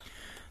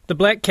The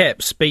Black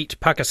Caps beat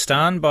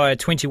Pakistan by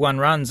 21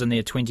 runs in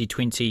their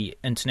 2020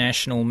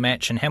 international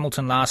match in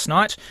Hamilton last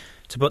night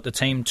to put the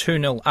team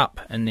 2-0 up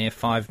in their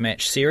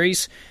 5-match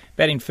series.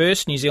 Batting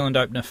first, New Zealand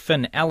opener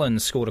Finn Allen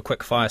scored a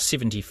quick-fire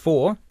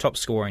 74, top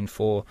scoring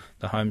for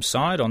the home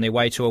side, on their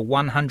way to a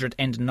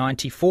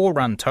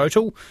 194-run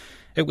total.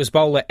 It was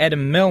bowler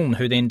Adam Milne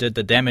who then did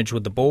the damage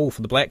with the ball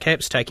for the Black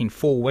Caps, taking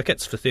 4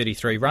 wickets for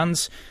 33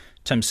 runs.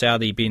 Tim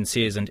Southee, Ben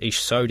Sears and Ish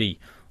Sodhi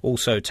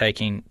also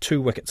taking 2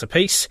 wickets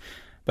apiece.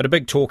 But a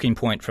big talking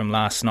point from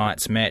last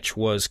night's match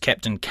was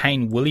captain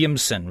Kane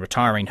Williamson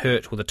retiring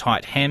hurt with a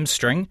tight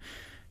hamstring.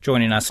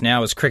 Joining us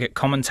now is cricket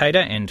commentator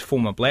and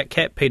former Black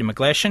Cap Peter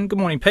McGlashan. Good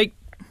morning, Pete.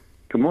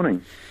 Good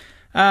morning.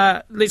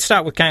 Let's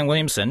start with Kane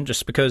Williamson,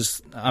 just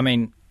because,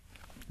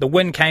 the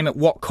win came at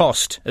what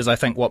cost, is I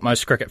think what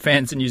most cricket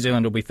fans in New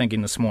Zealand will be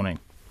thinking this morning.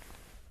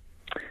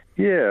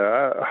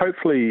 Yeah,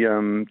 hopefully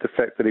the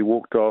fact that he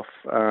walked off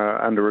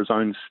under his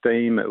own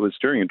steam, it was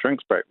during a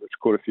drinks break, which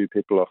caught a few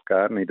people off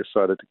guard, and he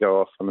decided to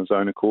go off on his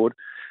own accord,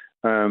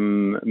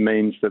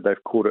 means that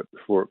they've caught it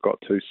before it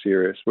got too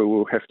serious. But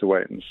we'll have to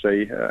wait and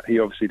see. He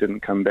obviously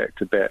didn't come back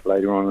to bat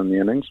later on in the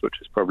innings, which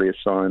is probably a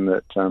sign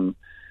that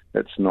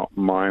it's not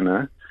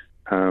minor.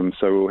 So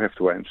we'll have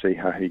to wait and see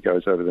how he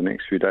goes over the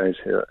next few days,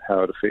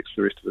 how it affects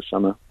the rest of the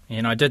summer.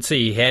 And I did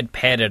see he had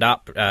padded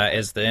up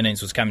as the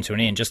innings was coming to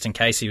an end, just in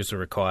case he was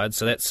required,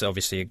 so that's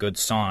obviously a good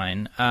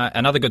sign.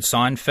 Another good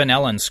sign, Finn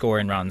Allen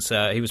scoring runs.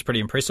 He was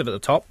pretty impressive at the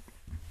top.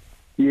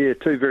 Yeah,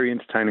 2 very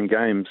entertaining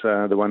games,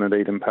 the one at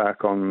Eden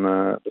Park on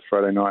the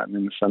Friday night and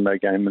then the Sunday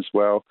game as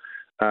well.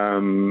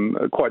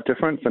 Quite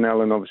different. Finn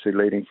Allen obviously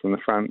leading from the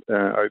front,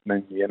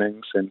 opening the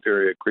innings and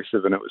very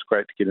aggressive, and it was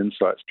great to get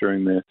insights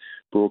during the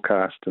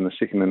broadcast in the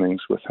second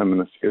innings with him in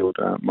the field,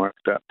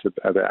 mic'd up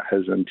about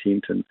his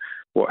intent and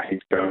what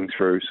he's going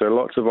through. So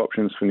lots of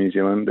options for New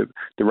Zealand.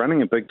 They're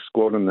running a big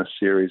squad in this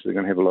series. They're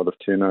going to have a lot of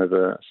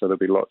turnover, so there'll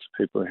be lots of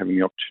people having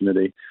the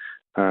opportunity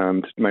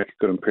to make a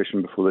good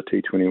impression before the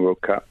T20 World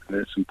Cup, and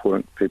it's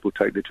important people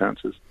take their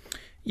chances.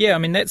 Yeah,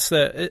 is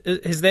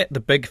that the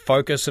big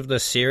focus of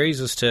this series,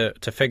 is to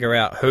figure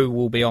out who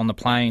will be on the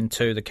plane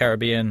to the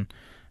Caribbean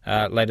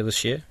later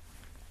this year?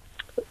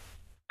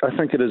 I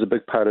think it is a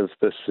big part of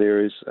this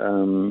series.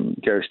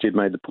 Gary Stead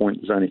made the point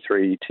there's only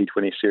 3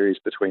 T20 series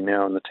between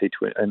now and the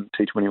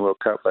T20 World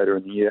Cup later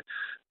in the year.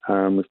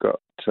 We've got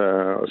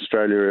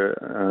Australia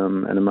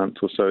in a month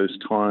or so's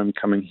time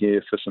coming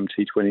here for some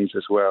T20s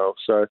as well.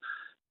 So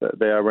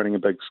they are running a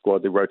big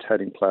squad. They're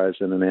rotating players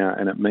in and out,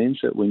 and it means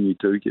that when you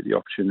do get the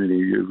opportunity,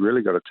 you've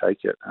really got to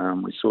take it.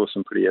 We saw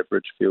some pretty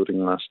average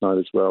fielding last night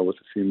as well, with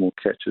a few more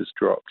catches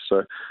dropped.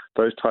 So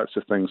those types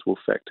of things will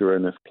factor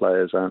in if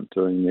players aren't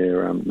doing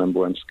their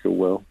number one skill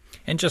well.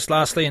 And just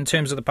lastly, in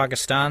terms of the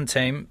Pakistan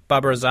team,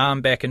 Babar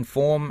Azam back in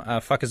form.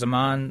 Fakhar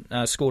Zaman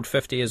scored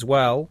 50 as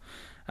well.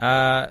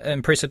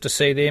 Impressive to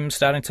see them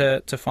starting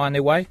to find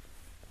their way.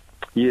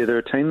 Yeah, they're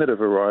a team that have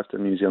arrived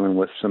in New Zealand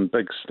with some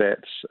big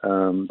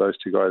stats. Those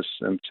 2 guys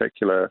in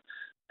particular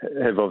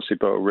have obviously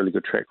built a really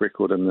good track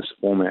record in this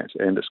format,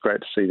 and it's great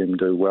to see them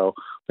do well.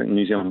 I think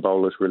New Zealand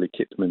bowlers really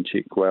kept them in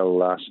check well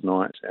last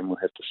night, and we'll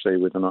have to see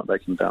whether or not they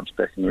can bounce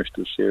back in the rest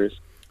of the series.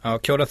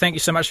 Kia ora. Thank you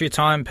so much for your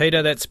time,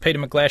 Peter. That's Peter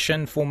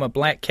McGlashan, former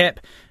Black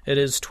Cap. It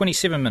is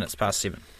 27 minutes past 7.